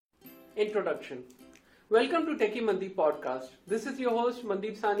Introduction. Welcome to Techie Mandi podcast. This is your host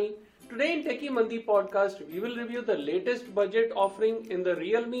Mandeep Sani. Today in Techie Mandi podcast, we will review the latest budget offering in the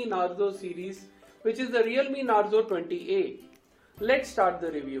Realme Narzo series, which is the Realme Narzo 20A. Let's start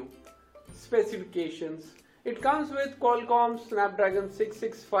the review. Specifications. It comes with Qualcomm Snapdragon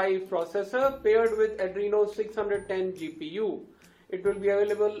 665 processor paired with Adreno 610 GPU. It will be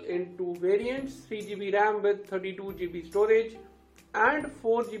available in two variants, 3GB RAM with 32GB storage and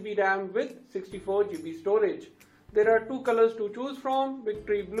 4GB RAM with 64GB storage. There are two colors to choose from,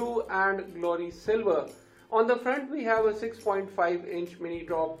 Victory Blue and Glory Silver. On the front we have a 6.5-inch mini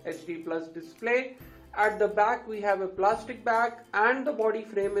drop HD Plus display. At the back we have a plastic back and the body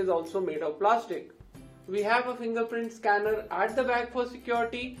frame is also made of plastic. We have a fingerprint scanner at the back for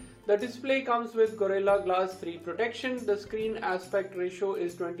security. The display comes with Gorilla Glass 3 protection. The screen aspect ratio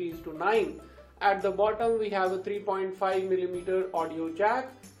is 20:9. At the bottom we have a 3.5mm audio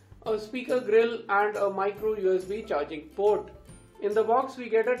jack, a speaker grill and a micro USB charging port. In the box we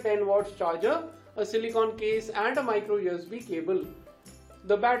get a 10 watts charger, a silicone case and a micro USB cable.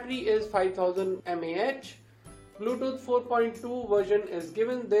 The battery is 5000 mAh. Bluetooth 4.2 version is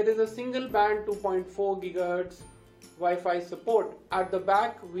given. There is a single band 2.4 GHz Wi-Fi support. At the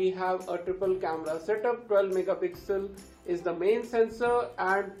back we have a triple camera setup. 12 megapixel is the main sensor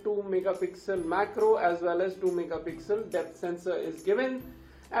and 2 megapixel macro as well as 2 megapixel depth sensor is given.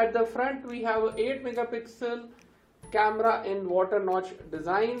 At the front we have a 8 megapixel camera in water notch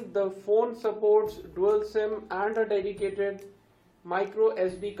design. The phone supports dual SIM and a dedicated micro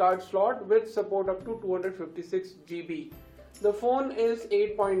SD card slot with support up to 256 GB. The phone is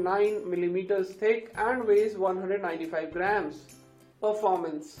 8.9 millimeters thick and weighs 195 grams.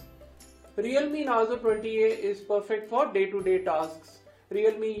 Performance. Realme Narzo 20A is perfect for day-to-day tasks.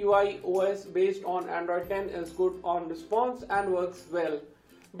 Realme UI OS based on Android 10 is good on response and works well.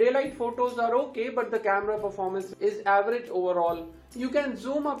 Daylight photos are okay, but the camera performance is average overall. You can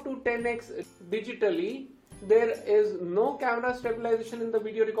zoom up to 10x digitally. There is no camera stabilization in the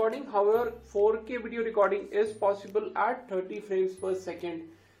video recording. However, 4K video recording is possible at 30 frames per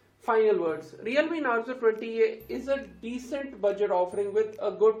second. Final words. Realme Narzo 20A is a decent budget offering with a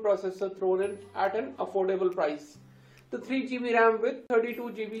good processor thrown in at an affordable price. The 3GB RAM with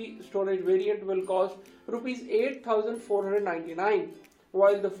 32GB storage variant will cost Rs 8,499,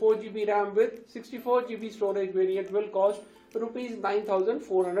 while the 4GB RAM with 64GB storage variant will cost Rs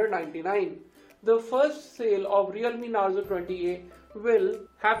 9,499. The first sale of Realme Narzo 20A will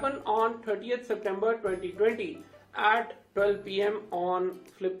happen on 30th September 2020 at 12 PM on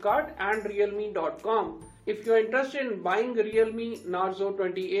Flipkart and realme.com. If you are interested in buying Realme Narzo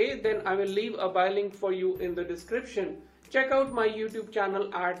 20A, then I will leave a buy link for you in the description. Check out my YouTube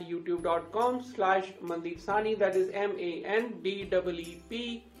channel at youtube.com/Mandeep Sani, that is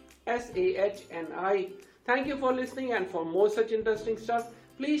MANDEEPSAHNI. Thank you for listening, and for more such interesting stuff,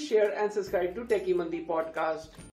 please share and subscribe to Techie Mandi podcast.